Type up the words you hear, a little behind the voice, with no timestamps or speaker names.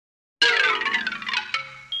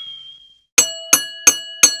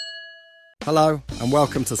Hello and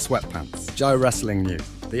welcome to Sweatpants Joe Wrestling News,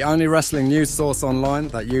 the only wrestling news source online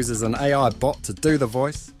that uses an AI bot to do the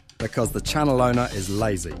voice because the channel owner is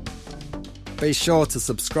lazy. Be sure to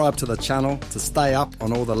subscribe to the channel to stay up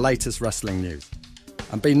on all the latest wrestling news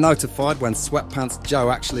and be notified when Sweatpants Joe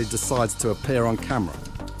actually decides to appear on camera.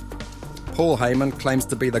 Paul Heyman claims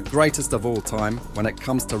to be the greatest of all time when it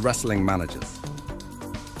comes to wrestling managers.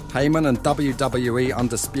 Heyman and WWE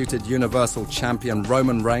Undisputed Universal Champion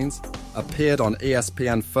Roman Reigns appeared on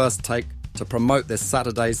ESPN First Take to promote this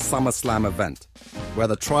Saturday's SummerSlam event, where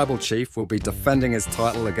the Tribal Chief will be defending his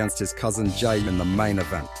title against his cousin Jey in the main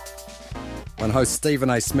event. When host Stephen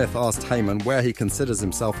A. Smith asked Heyman where he considers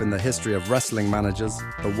himself in the history of wrestling managers,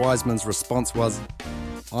 the Wiseman's response was,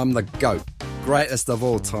 "I'm the GOAT, greatest of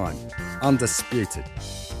all time, undisputed."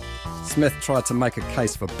 Smith tried to make a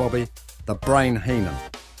case for Bobby, the Brain Heenan,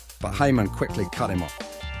 but Heyman quickly cut him off.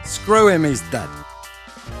 "Screw him, he's dead."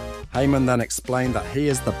 Heyman then explained that he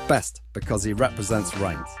is the best because he represents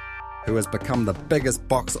Reigns, who has become the biggest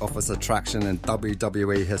box office attraction in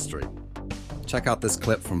WWE history. Check out this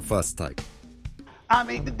clip from First Take. I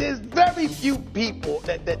mean, there's very few people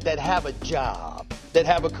that have a job, that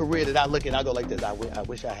have a career that I look at and I go like this, I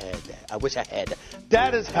wish I had that. I wish I had that.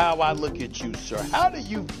 That is how I look at you, sir. How do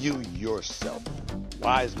you view yourself?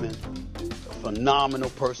 Wiseman, a phenomenal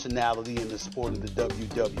personality in the sport of the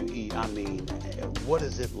WWE. I mean, what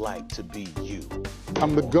is it like to be you?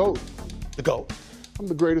 I'm the GOAT. The GOAT? I'm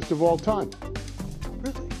the greatest of all time.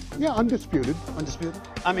 Really? Yeah, undisputed. Undisputed?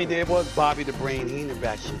 I mean, there was Bobby the Brain Heenan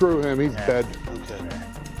back then. Screw him, he's dead. Okay.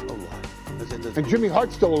 Oh, wow. And Jimmy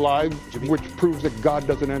Hart's still alive, Jimmy? which proves that God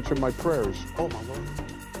doesn't answer my prayers. Oh, my Lord.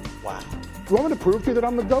 Wow. You want me to prove to you that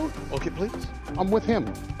I'm the GOAT? Okay, please. I'm with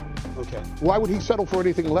him. Okay. Why would he settle for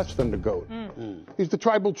anything less than the GOAT? He's the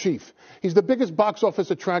Tribal Chief. He's the biggest box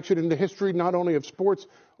office attraction in the history not only of sports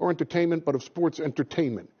or entertainment, but of sports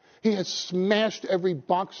entertainment. He has smashed every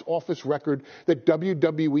box office record that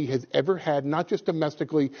WWE has ever had, not just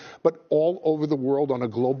domestically, but all over the world on a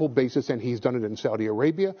global basis. And he's done it in Saudi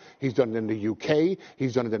Arabia. He's done it in the UK.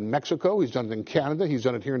 He's done it in Mexico. He's done it in Canada. He's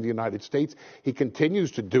done it here in the United States. He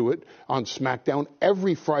continues to do it on SmackDown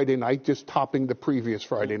every Friday night, just topping the previous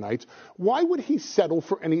Friday nights. Why would he settle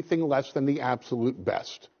for anything less than the absolute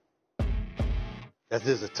best? That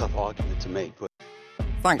is a tough argument to make. But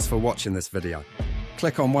Thanks for watching this video.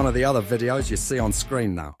 Click on one of the other videos you see on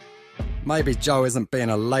screen now. Maybe Joe isn't being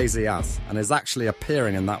a lazy ass and is actually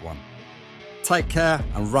appearing in that one. Take care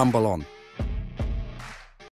and rumble on.